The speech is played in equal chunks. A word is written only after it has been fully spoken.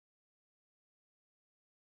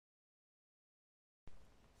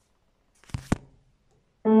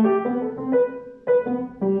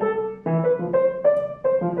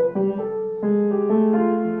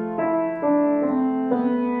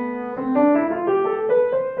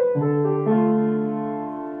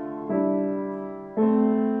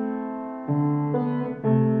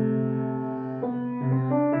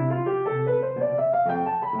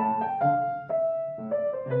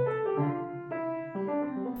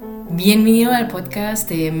Bienvenido al podcast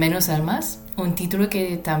de Menos al Más, un título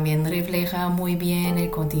que también refleja muy bien el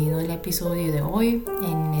contenido del episodio de hoy,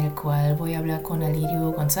 en el cual voy a hablar con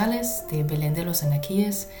Alirio González de Belén de los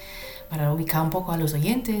Anaquíes. Para ubicar un poco a los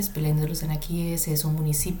oyentes, Belén de los Anaquíes es un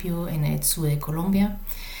municipio en el sur de Colombia,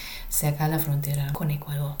 cerca de la frontera con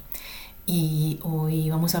Ecuador. Y hoy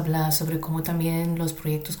vamos a hablar sobre cómo también los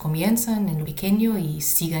proyectos comienzan en lo pequeño y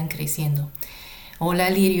sigan creciendo. Hola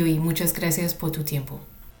Alirio y muchas gracias por tu tiempo.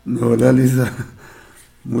 Hola Lisa,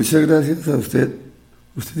 muchas gracias a usted.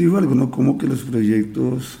 Usted dijo algo, ¿no? ¿Cómo que los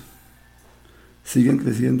proyectos siguen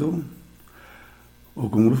creciendo o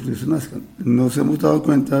cómo los proyectos nazcan? Nos hemos dado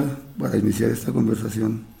cuenta, para iniciar esta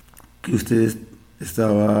conversación, que usted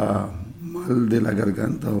estaba mal de la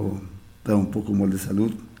garganta o estaba un poco mal de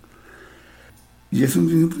salud. Y es un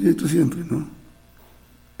mismo proyecto siempre, ¿no?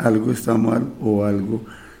 Algo está mal o algo,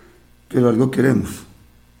 pero algo queremos,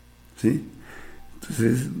 ¿sí?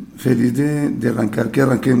 Entonces, feliz de arrancar, que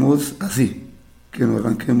arranquemos así, que no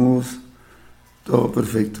arranquemos todo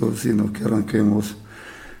perfecto, sino que arranquemos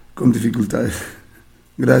con dificultades.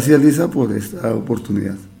 Gracias Lisa por esta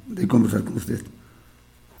oportunidad de conversar con usted.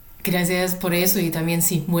 Gracias por eso y también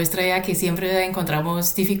sí, muestra ya que siempre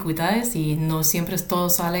encontramos dificultades y no siempre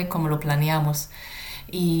todo sale como lo planeamos.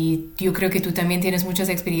 Y yo creo que tú también tienes mucha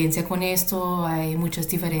experiencia con esto, hay muchos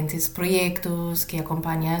diferentes proyectos que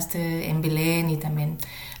acompañaste en Belén y también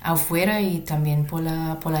afuera y también por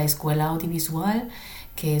la escuela audiovisual,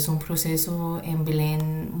 que es un proceso en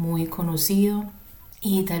Belén muy conocido.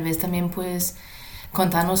 Y tal vez también pues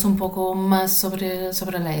contarnos un poco más sobre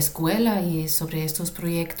la escuela y sobre estos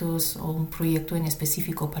proyectos o un proyecto en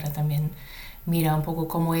específico para también mirar un poco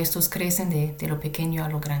cómo estos crecen de lo pequeño a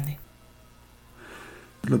lo grande.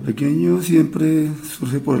 Lo pequeño siempre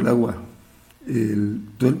surge por el agua.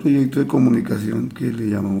 Todo el proyecto de comunicación que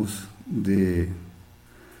le llamamos de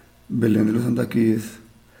Belén de los Andaquíes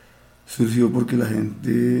surgió porque la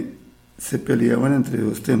gente se peleaban entre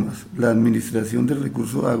dos temas: la administración del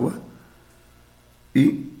recurso de agua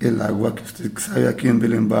y el agua que usted sabe aquí en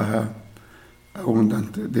Belén baja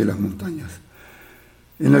abundante de las montañas.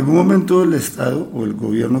 En algún momento el Estado o el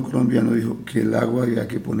gobierno colombiano dijo que el agua había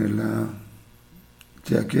que ponerla,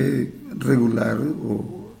 ya que regular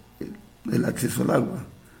el acceso al agua,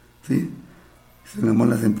 ¿sí? Tenemos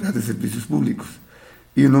las empresas de servicios públicos.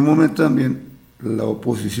 Y en un momento también la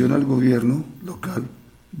oposición al gobierno local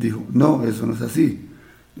dijo, no, eso no es así,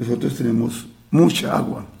 nosotros tenemos mucha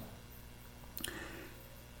agua.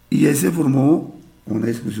 Y ahí se formó una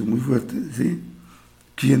discusión muy fuerte, ¿sí?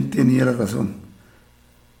 ¿Quién tenía la razón?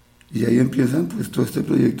 Y ahí empiezan pues todo este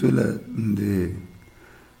proyecto de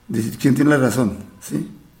decir quién tiene la razón,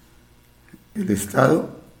 ¿sí? El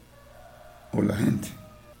Estado o la gente.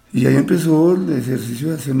 Y ahí empezó el ejercicio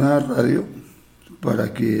de hacer una radio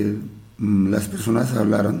para que las personas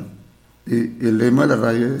hablaran. El lema de la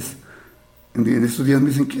radio es, en estos días me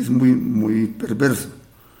dicen que es muy, muy perverso: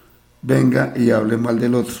 venga y hable mal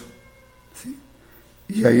del otro, ¿sí?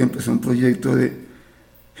 Y ahí empezó un proyecto de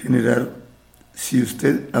generar, si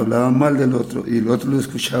usted hablaba mal del otro y el otro lo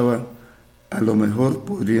escuchaba, a lo mejor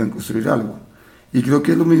podrían construir algo. Y creo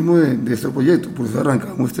que es lo mismo de este proyecto, por eso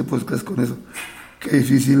arrancamos este podcast con eso. Qué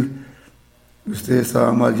difícil, usted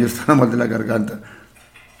estaba mal, yo estaba mal de la garganta,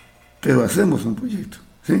 pero hacemos un proyecto,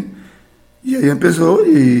 ¿sí? Y ahí empezó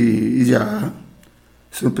y ya,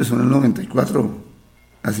 eso empezó en el 94,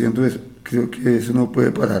 haciendo eso. Creo que eso no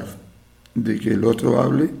puede parar, de que el otro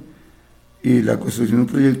hable, y la construcción de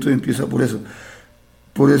un proyecto empieza por eso.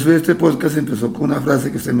 Por eso este podcast empezó con una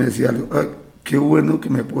frase que usted me decía, qué bueno que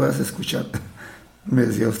me puedas escuchar, me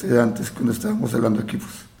decía usted antes cuando estábamos hablando de equipos.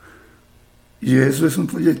 Y eso es un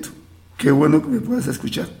proyecto, qué bueno que me puedas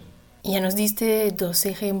escuchar. Ya nos diste dos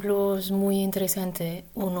ejemplos muy interesantes.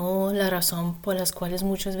 Uno, la razón por las cuales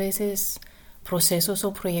muchas veces procesos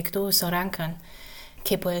o proyectos arrancan,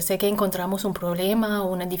 que puede ser que encontramos un problema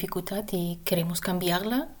o una dificultad y queremos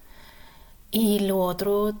cambiarla. Y lo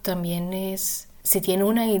otro también es, se tiene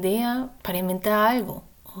una idea para inventar algo,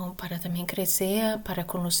 o para también crecer, para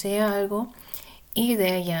conocer algo, y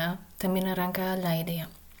de allá también arranca la idea.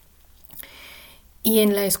 Y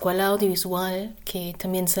en la escuela audiovisual, que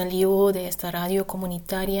también salió de esta radio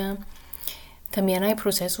comunitaria, también hay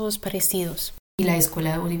procesos parecidos. Y la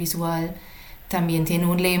escuela audiovisual también tiene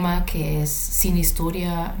un lema que es sin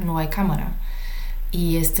historia no hay cámara.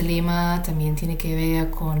 Y este lema también tiene que ver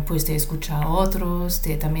con pues de escuchar a otros,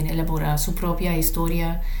 de también elaborar su propia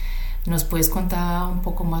historia. ¿Nos puedes contar un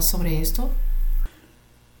poco más sobre esto?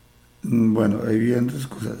 Bueno, ahí vienen dos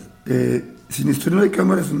cosas. Sin historia no hay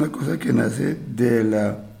cámara es una cosa que nace de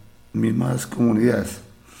las mismas comunidades.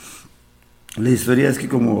 La historia es que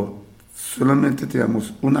como solamente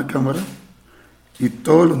teníamos una cámara y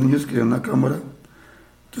todos los niños querían una cámara,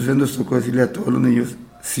 entonces nos tocó decirle a todos los niños,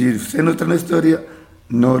 si usted no trae una historia,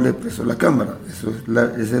 no le prestó la cámara. Esa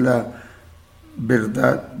es la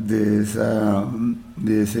verdad de esa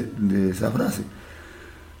frase.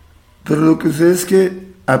 Pero lo que sucede es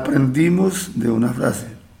que aprendimos de una frase,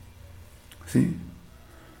 ¿sí?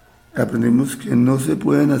 Aprendimos que no se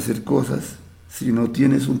pueden hacer cosas si no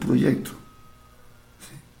tienes un proyecto.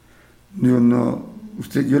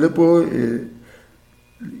 Yo le puedo,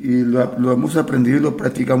 y lo hemos aprendido y lo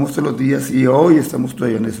practicamos todos los días y hoy estamos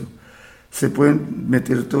todavía en eso. Se pueden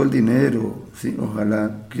meter todo el dinero, ¿sí?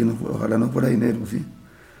 Ojalá no fuera dinero, ¿sí?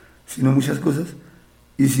 Sino muchas cosas.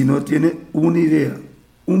 Y si no tiene una idea,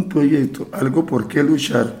 un proyecto, algo por qué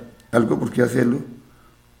luchar, algo por qué hacerlo,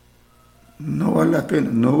 no vale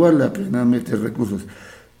la pena meter recursos.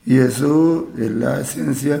 Y eso es la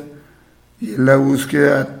esencia y es la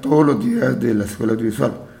búsqueda todos los días de la escuela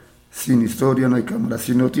audiovisual. Sin historia no hay cámara.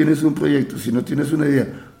 Si no tienes un proyecto, si no tienes una idea,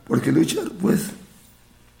 ¿por qué luchar? Pues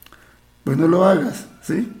no lo hagas,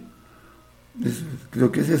 ¿sí?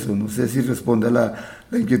 Creo que es eso. No sé si responde a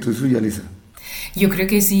la inquietud suya, Lisa. Yo creo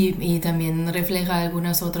que sí, y también refleja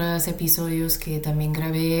algunos otros episodios que también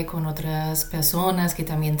grabé con otras personas que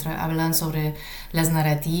también hablan sobre las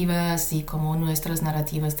narrativas y cómo nuestras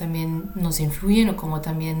narrativas también nos influyen o cómo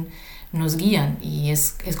también nos guían. Y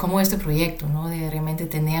es como este proyecto, ¿no? De realmente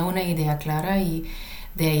tener una idea clara y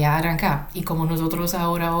de allá arrancar. Y como nosotros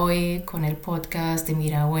ahora hoy con el podcast de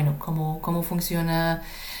mira, bueno, cómo funciona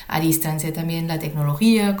a distancia también la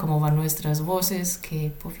tecnología, cómo van nuestras voces, que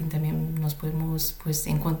por fin también nos podemos pues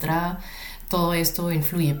encontrar, todo esto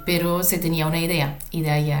influye, pero se tenía una idea y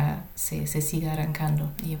de allá se sigue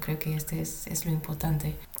arrancando y yo creo que este es lo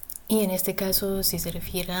importante. Y en este caso, si se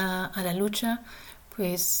refiere a la lucha,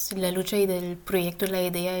 pues la lucha y del proyecto, la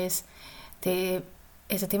idea es de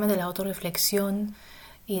ese tema de la autorreflexión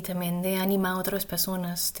y también de animar a otras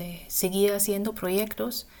personas, de seguir haciendo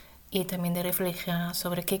proyectos y también de reflejar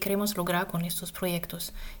sobre qué queremos lograr con estos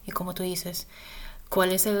proyectos. Y como tú dices,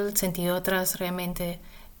 cuál es el sentido atrás realmente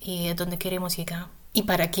y a dónde queremos llegar. Y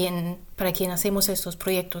para quién hacemos estos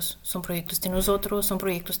proyectos. ¿Son proyectos de nosotros? ¿Son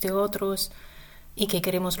proyectos de otros? ¿Y qué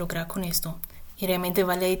queremos lograr con esto? Y realmente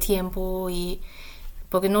vale el tiempo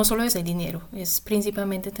porque no solo es el dinero, es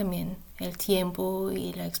principalmente también el tiempo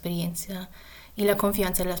y la experiencia y la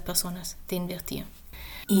confianza en las personas de invertir.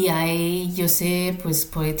 Y ahí yo sé, pues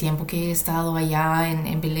por el tiempo que he estado allá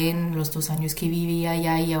en Belén, los 2 años que viví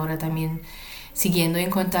allá y ahora también siguiendo en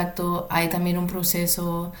contacto, hay también un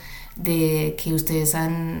proceso de que ustedes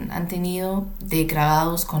han tenido de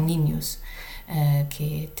grabados con niños,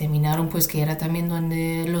 que terminaron pues que era también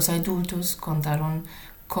donde los adultos contaron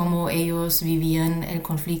cómo ellos vivían el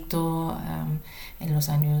conflicto en los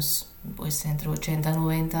años pues entre 80 y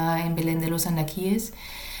 90 en Belén de los Anaquíes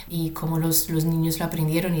y cómo los niños lo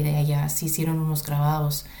aprendieron y de allá se hicieron unos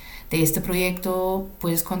grabados. De este proyecto,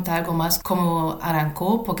 ¿puedes contar algo más cómo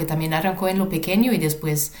arrancó? Porque también arrancó en lo pequeño y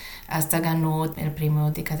después hasta ganó el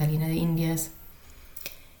premio de Catalina de Indias.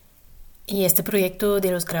 Y este proyecto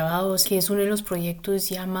de los grabados, que es uno de los proyectos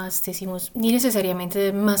ya más, decimos, ni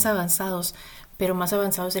necesariamente más avanzados, pero más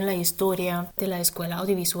avanzados en la historia de la escuela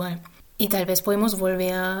audiovisual. Y tal vez podemos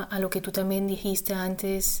volver a lo que tú también dijiste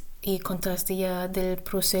antes y contaste ya del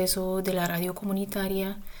proceso de la radio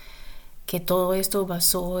comunitaria, que todo esto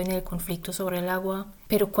basó en el conflicto sobre el agua,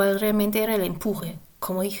 pero ¿cuál realmente era el empuje?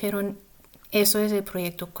 Como dijeron, eso es el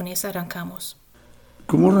proyecto, con eso arrancamos.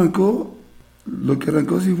 ¿Cómo arrancó? Lo que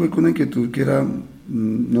arrancó sí fue con una inquietud que era,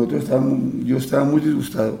 yo estaba muy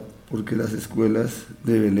disgustado porque las escuelas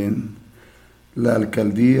de Belén, la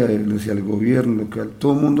alcaldía, el gobierno local,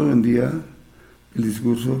 todo el mundo vendía el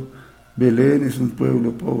discurso, Belén es un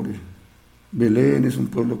pueblo pobre, Belén es un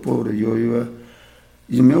pueblo pobre. Yo iba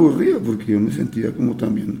y me aburría porque yo me sentía como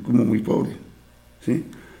también como muy pobre, ¿sí?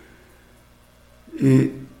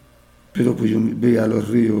 Pero pues yo veía los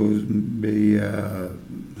ríos, veía,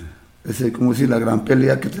 como si la gran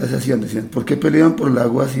pelea que se hacían, decían, ¿por qué pelean por el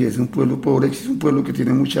agua si es un pueblo pobre, si es un pueblo que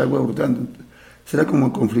tiene mucha agua brotando? Eso era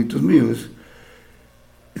como conflictos míos.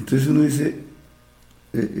 Entonces uno dice,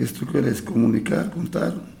 esto que es comunicar,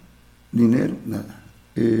 contar, dinero, nada.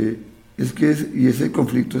 Y ese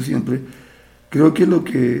conflicto siempre Creo que lo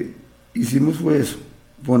que hicimos fue eso,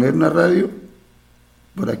 poner una radio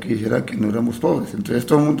para que dijera que no éramos pobres. Entonces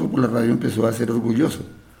todo el mundo por la radio empezó a ser orgulloso.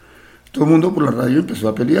 Todo el mundo por la radio empezó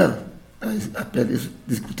a pelear, a pelear,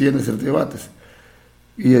 discutir, a hacer debates.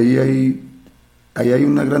 Y ahí hay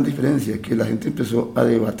una gran diferencia, que la gente empezó a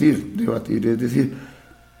debatir, es decir,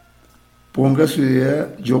 ponga su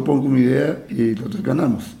idea, yo pongo mi idea y los dos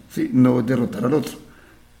ganamos, ¿sí? No derrotar al otro.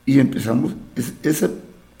 Y empezamos,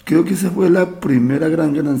 creo que esa fue la primera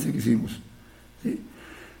gran ganancia que hicimos, ¿sí?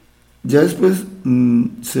 Ya después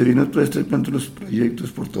se vino todo esto de pronto los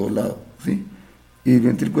proyectos por todos lados, ¿sí? Y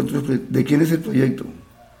 ¿de quién es el proyecto?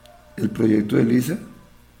 ¿El proyecto de Lisa?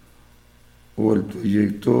 ¿O el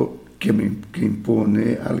proyecto que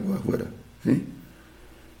impone algo afuera? ¿Sí?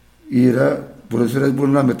 Por eso era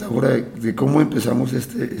buena la metáfora de cómo empezamos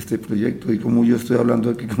este proyecto y cómo yo estoy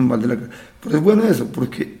hablando aquí con mal de la cara. Pero es bueno eso,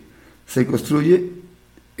 porque se construye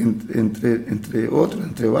entre otros,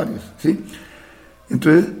 entre varios, ¿sí?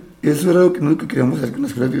 Entonces, eso era lo que queríamos hacer con la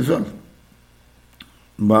escuela visual.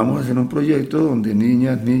 Vamos a hacer un proyecto donde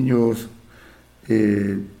niñas, niños,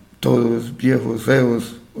 todos viejos,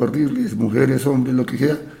 feos, horribles, mujeres, hombres, lo que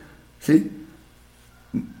sea, ¿sí?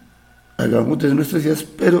 Hagamos de nuestras ideas,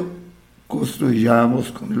 pero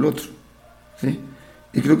construyamos con el otro, ¿sí?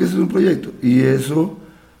 Y creo que ese es un proyecto, y eso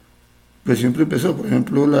pues siempre empezó. Por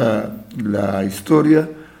ejemplo, la historia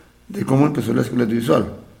de cómo empezó la escuela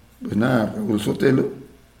visual. Pues nada, Raúl Sotelo,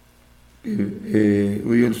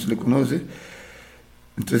 hoy él se le conoce.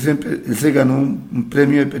 Entonces él se ganó un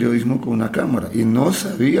premio de periodismo con una cámara y no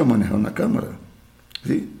sabía manejar una cámara,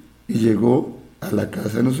 ¿sí? Y llegó a la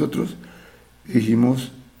casa de nosotros y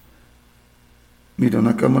dijimos, mira,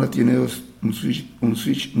 una cámara tiene un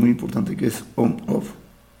switch muy importante que es on-off,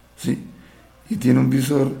 ¿sí? Y tiene un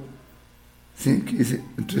visor, ¿sí? Que dice,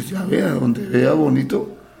 entonces ya vea, donde vea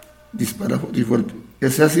bonito, dispara y vuelve.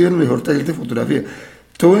 Ese ha sido el mejor taller de fotografía.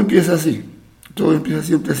 Todo empieza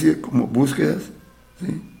siempre así, como búsquedas,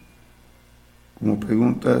 ¿sí? Como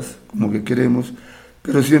preguntas, como que queremos,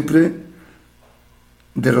 pero siempre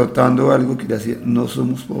derrotando algo que le hacía, no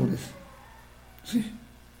somos pobres, ¿sí?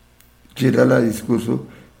 Que era el discurso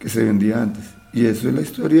que se vendía antes. Y eso es la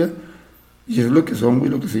historia, y eso es lo que somos y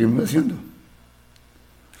lo que seguimos haciendo.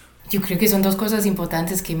 Yo creo que son dos cosas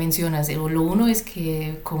importantes que mencionas. Lo uno es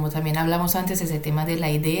que, como también hablamos antes, es el tema de la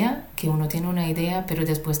idea, que uno tiene una idea, pero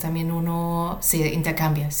después también uno se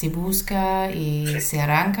intercambia, se busca y se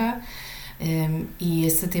arranca. Y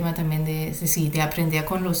este tema también de aprender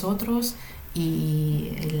con los otros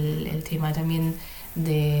y el tema también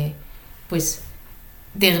de, pues,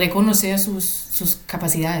 de reconocer sus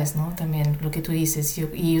capacidades, ¿no? También lo que tú dices. Yo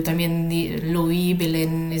también lo vi,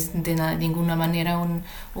 Belén es de ninguna manera un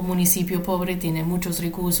municipio pobre, tiene muchos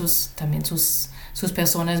recursos, también sus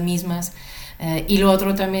personas mismas. Y lo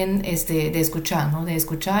otro también es de escuchar, ¿no? De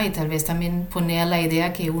escuchar y tal vez también poner la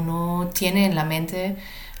idea que uno tiene en la mente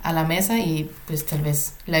a la mesa y pues tal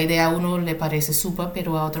vez la idea a uno le parece súper,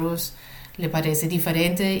 pero a otros le parece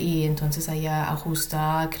diferente y entonces allá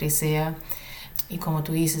ajusta, crecer. Y como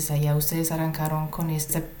tú dices, allá ustedes arrancaron con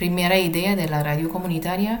esta primera idea de la radio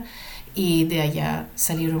comunitaria y de allá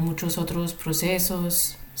salieron muchos otros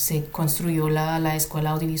procesos, se construyó la escuela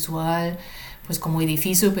audiovisual pues como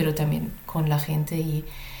edificio, pero también con la gente y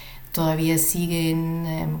todavía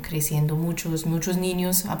siguen creciendo muchos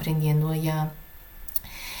niños aprendiendo allá.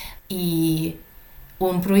 Y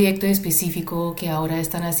un proyecto específico que ahora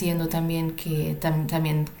están haciendo también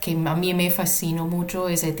también que a mí me fascinó mucho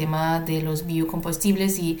es el tema de los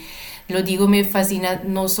biocombustibles y lo digo me fascina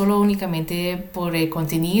no solo únicamente por el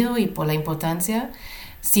contenido y por la importancia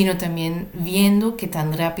sino también viendo qué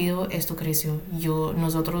tan rápido esto creció.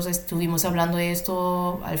 Nosotros estuvimos hablando de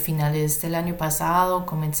esto al finales del año pasado,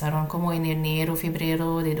 comenzaron como en enero,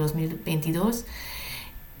 febrero de 2022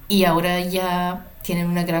 y ahora ya tienen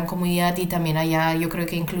una gran comunidad y también allá yo creo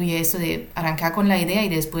que incluye eso de arrancar con la idea y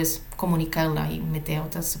después comunicarla y meter a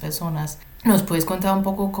otras personas. ¿Nos puedes contar un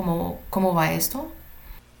poco cómo va esto?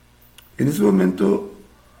 En ese momento,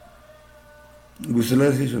 usted la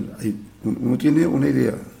decisión, uno tiene una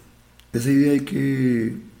idea, esa idea hay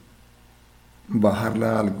que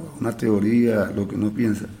bajarla a algo, una teoría, lo que uno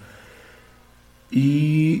piensa.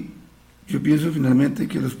 Y yo pienso finalmente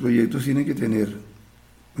que los proyectos tienen que tener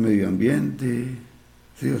medio ambiente,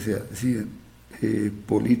 sí, o sea, sí,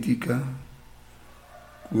 política,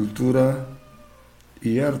 cultura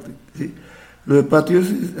y arte, ¿sí? Lo de patios,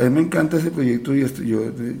 a mí me encanta ese proyecto y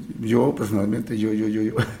yo personalmente, yo,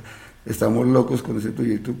 estamos locos con ese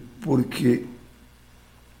proyecto porque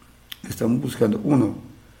estamos buscando, uno,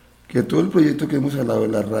 que todo el proyecto que hemos hablado de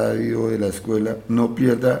la radio, de la escuela, no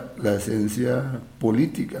pierda la esencia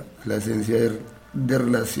política, la esencia de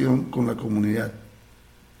relación con la comunidad.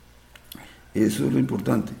 Eso es lo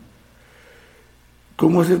importante.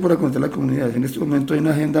 ¿Cómo hacer para conectar la comunidad? En este momento hay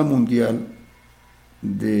una agenda mundial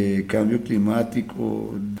de cambio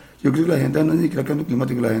climático. Yo creo que la agenda no es ni siquiera cambio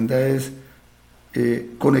climático, la agenda es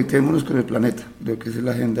conectémonos con el planeta, lo que es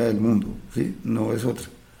la agenda del mundo, ¿sí? No es otra.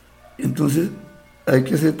 Entonces, hay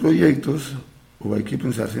que hacer proyectos o hay que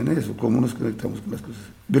pensarse en eso, cómo nos conectamos con las cosas.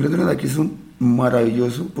 Belén aquí es un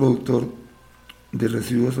maravilloso productor de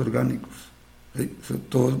residuos orgánicos, ¿sí? O sea,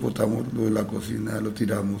 todos botamos lo de la cocina, lo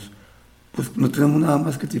tiramos, pues no tenemos nada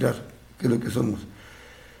más que tirar, que lo que somos.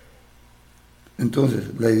 Entonces,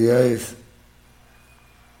 la idea es,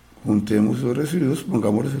 juntemos los residuos,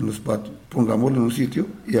 pongámoslos en los patios, pongámoslos en un sitio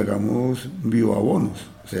y hagamos bioabonos.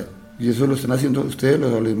 O sea, y eso lo están haciendo ustedes,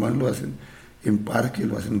 los alemanes lo hacen en parques,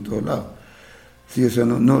 lo hacen en todo lado. Sí, o sea,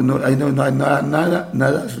 no hay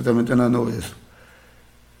nada, absolutamente nada nuevo de eso.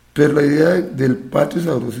 Pero la idea del patio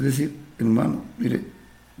sabroso es decir, hermano, mire,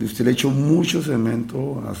 usted le echó mucho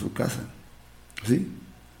cemento a su casa, ¿sí?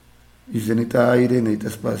 Y usted necesita aire, necesita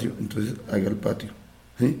espacio, entonces haga el patio,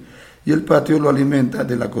 ¿sí? Y el patio lo alimenta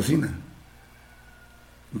de la cocina.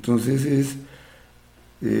 Entonces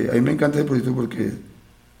a mí me encanta ese proyecto porque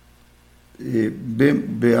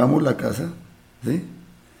veamos la casa, ¿sí?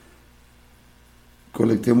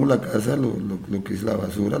 Colectemos la casa, lo que es la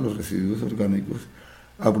basura, los residuos orgánicos,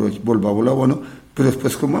 volvámoslo a abono, pero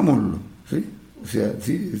después comámoslo, ¿sí? O sea,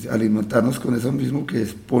 sí, alimentarnos con eso mismo que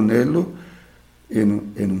es ponerlo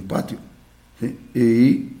en un patio, ¿sí?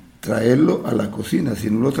 Y traerlo a la cocina. Si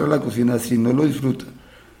no lo trae a la cocina, si no lo disfruta.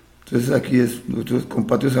 Entonces aquí nosotros con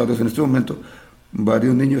patios sabrosos en este momento,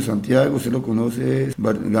 varios niños, Santiago, usted lo conoce,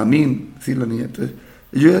 Gamín, sí, la niña, entonces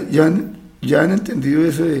ellos ya han entendido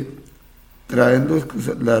eso de traer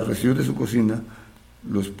los residuos de su cocina,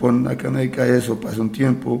 los ponen acá en la calle, eso pasa un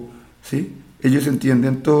tiempo, ¿sí? Ellos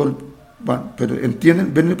entienden todo, pero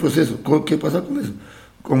entienden, ven el proceso, ¿qué pasa con eso?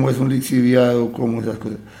 Cómo es un lixiviado, cómo esas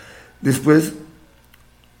cosas. Después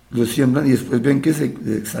lo siembran y después ven que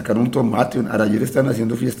se sacaron un tomate, ayer están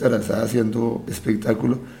haciendo fiesta asada, haciendo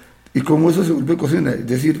espectáculo, y cómo eso se vuelve cocina. Es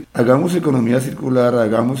decir, hagamos economía circular,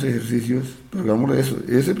 hagamos ejercicios, pero hagamos eso.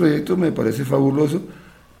 Ese proyecto me parece fabuloso,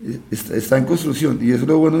 está en construcción, y eso es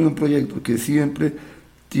lo bueno de un proyecto, que siempre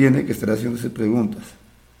tiene que estar haciéndose preguntas,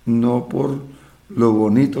 no por lo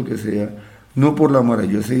bonito que sea, no por la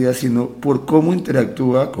maravillosa idea, sino por cómo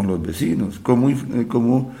interactúa con los vecinos,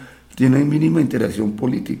 cómo tiene mínima interacción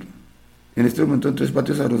política. En este momento entonces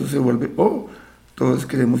Patio Sabroso se vuelve, todos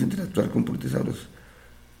queremos interactuar con Patio Sabroso,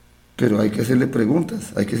 pero hay que hacerle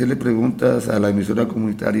preguntas a la emisora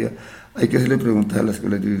comunitaria, hay que hacerle preguntas a la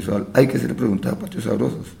escuela audiovisual, hay que hacerle preguntas a Patios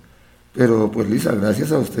Sabrosos. Pero pues Lisa,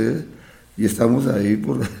 gracias a ustedes, y estamos ahí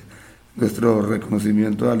por nuestro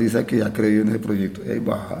reconocimiento a Lisa, que ha creído en ese proyecto, y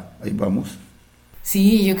ahí vamos.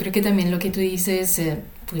 Sí, yo creo que también lo que tú dices,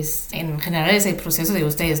 pues en general es el proceso de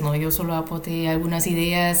ustedes, ¿no? Yo solo aporté algunas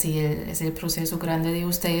ideas y es el proceso grande de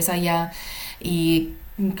ustedes allá, y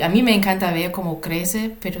a mí me encanta ver cómo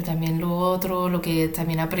crece, pero también lo otro, lo que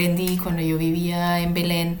también aprendí cuando yo vivía en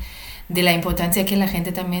Belén, de la importancia que la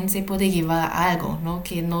gente también se puede llevar algo, ¿no?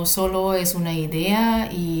 Que no solo es una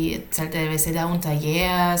idea y tal vez se da un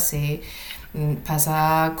taller, se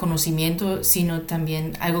pasa conocimiento, sino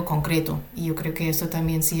también algo concreto. Y yo creo que esto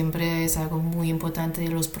también siempre es algo muy importante de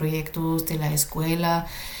los proyectos de la escuela,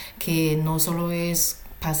 que no solo es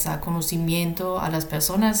pasar conocimiento a las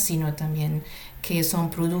personas, sino también que son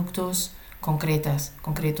productos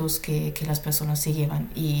concretos que las personas se llevan.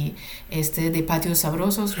 Y este de Patios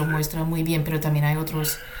Sabrosos lo muestra muy bien, pero también hay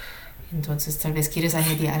otros. Entonces tal vez quieres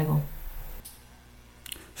añadir algo.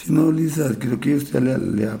 Sí, no, Lisa, creo que usted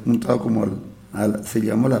le ha apuntado como se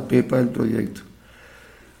llama la pepa del proyecto.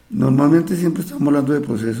 Normalmente siempre estamos hablando de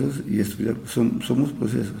procesos y somos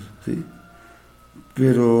procesos, ¿sí?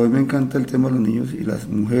 Pero a mí me encanta el tema de los niños y las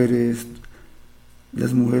mujeres.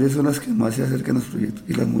 Las mujeres son las que más se acercan a los proyectos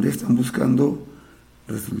y las mujeres están buscando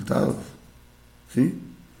resultados, ¿sí?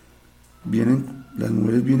 Las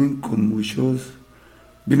mujeres vienen con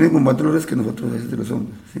más dolores que nosotros a veces de los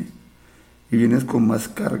hombres, ¿sí? Y vienen con más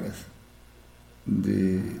cargas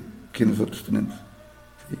que nosotros tenemos,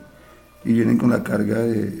 ¿sí? Y vienen con la carga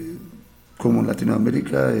como en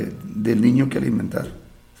Latinoamérica, del niño que alimentar,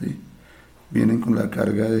 ¿sí? Vienen con la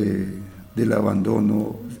carga del abandono,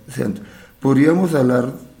 o sea, podríamos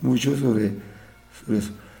hablar mucho sobre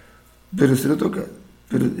eso, pero usted lo toca.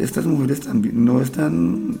 Pero estas mujeres también no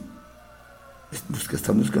están, pues que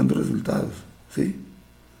están buscando resultados, ¿sí?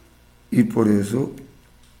 Y por eso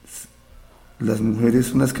las mujeres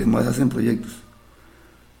son las que más hacen proyectos,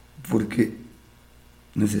 porque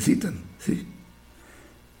necesitan, ¿sí?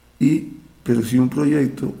 Pero si un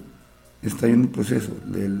proyecto está en el proceso,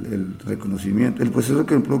 el reconocimiento, el proceso,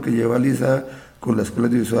 por ejemplo, que lleva Lisa con la escuela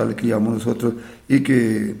audiovisual que llevamos nosotros y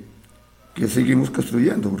que seguimos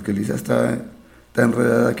construyendo, porque Lisa está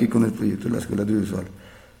enredada aquí con el proyecto de la escuela audiovisual.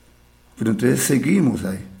 Pero entonces seguimos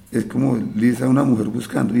ahí. Es como Lisa, una mujer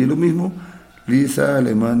buscando. Y es lo mismo, Lisa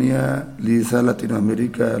Alemania, Lisa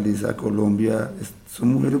Latinoamérica, Lisa Colombia, son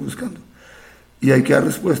mujeres buscando. Y hay que dar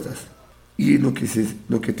respuestas. Y lo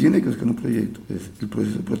que tiene que buscar un proyecto es el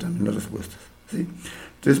proceso, pero también las respuestas, ¿sí?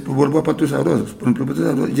 Entonces, pues vuelvo a Patios Sabrosos. Por ejemplo, Patios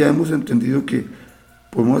Sabrosos ya hemos entendido que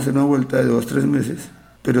podemos hacer una vuelta de 2-3 meses,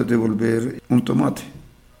 pero devolver un tomate,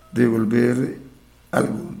 devolver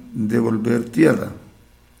algo, devolver tierra,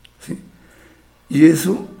 ¿sí? Y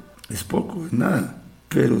eso es poco, es nada,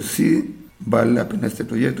 pero sí vale la pena este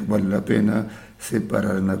proyecto, vale la pena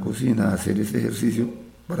separar en la cocina, hacer ese ejercicio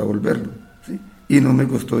para volverlo, ¿sí? Y no me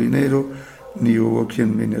costó dinero, ni hubo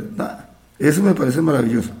quien me... nada. Eso me parece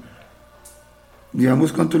maravilloso.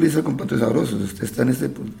 Digamos, ¿cuánto le hizo con Patios Sabrosos? Usted está en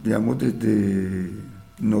digamos, desde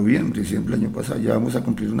noviembre, diciembre del año pasado, ya vamos a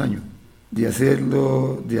cumplir un año de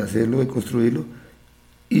hacerlo, de construirlo,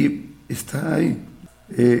 y está ahí.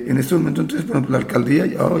 En este momento, entonces, por ejemplo, la alcaldía,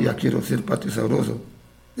 ya quiero hacer Patio Sabroso.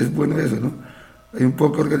 Es bueno eso, ¿no? Hay un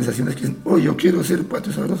poco de organizaciones que dicen, yo quiero hacer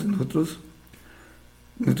Patio Sabroso. Nosotros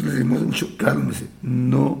les decimos mucho, cálmese,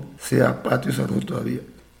 no sea Patio Sabroso todavía.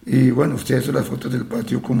 Y bueno, ustedes ven las fotos del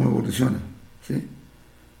patio, cómo evoluciona, ¿sí?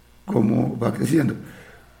 Cómo va creciendo.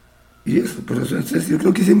 Y eso, pero eso, entonces, yo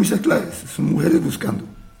creo que sí hay muchas claves. Son mujeres buscando.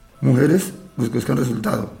 Mujeres buscan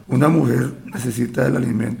resultado. Una mujer necesita el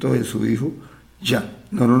alimento de su hijo ya,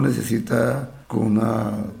 no lo necesita con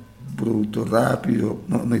un producto rápido,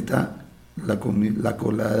 no necesita la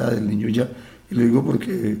colada del niño ya. Y lo digo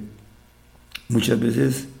porque muchas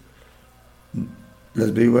veces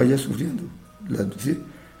las veo a ellas sufriendo, ¿sí?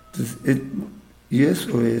 Entonces, y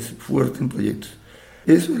eso es fuerte en proyectos.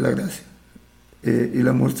 Eso es la gracia. Y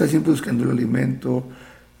la mujer está siempre buscando el alimento.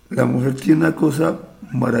 La mujer tiene una cosa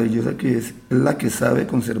maravillosa que es la que sabe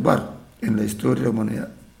conservar en la historia de la humanidad.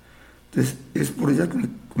 Entonces, es por ella con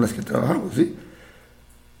las que trabajamos, ¿sí?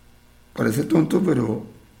 Parece tonto, pero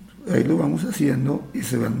ahí lo vamos haciendo y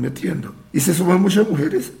se van metiendo. Y se suman muchas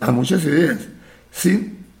mujeres a muchas ideas,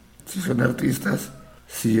 ¿sí? Si son artistas,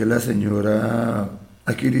 si es la señora...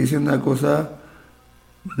 Aquí dice una cosa,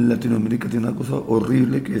 Latinoamérica tiene una cosa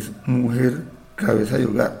horrible que es mujer, cabeza de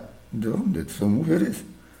hogar. ¿De dónde? Son mujeres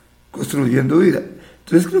construyendo vida.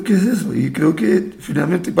 Entonces creo que es eso, y creo que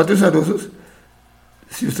finalmente Patios Sabrosos,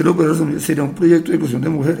 si usted lo puede resumir, sería un proyecto de inclusión de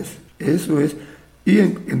mujeres. Eso es, y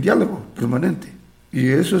en diálogo permanente. Y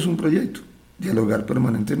eso es un proyecto, dialogar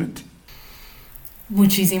permanentemente.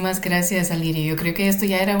 Muchísimas gracias, Alirio. Yo creo que esto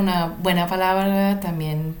ya era una buena palabra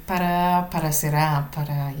también para cerrar,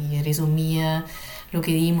 para y resumir lo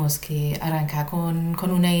que dimos, que arrancar con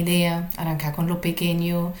una idea, arrancar con lo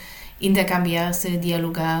pequeño, intercambiarse,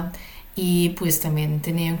 dialogar y pues también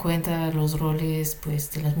tener en cuenta los roles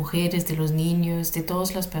pues de las mujeres, de los niños, de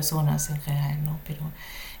todas las personas en general, ¿no?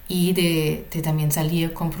 Y de también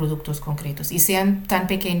salir con productos concretos y sean tan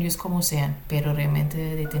pequeños como sean, pero realmente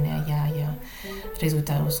de tener ya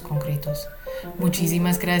resultados concretos.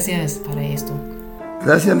 Muchísimas gracias para esto.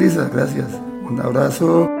 Gracias, Lisa, gracias. Un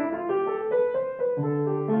abrazo.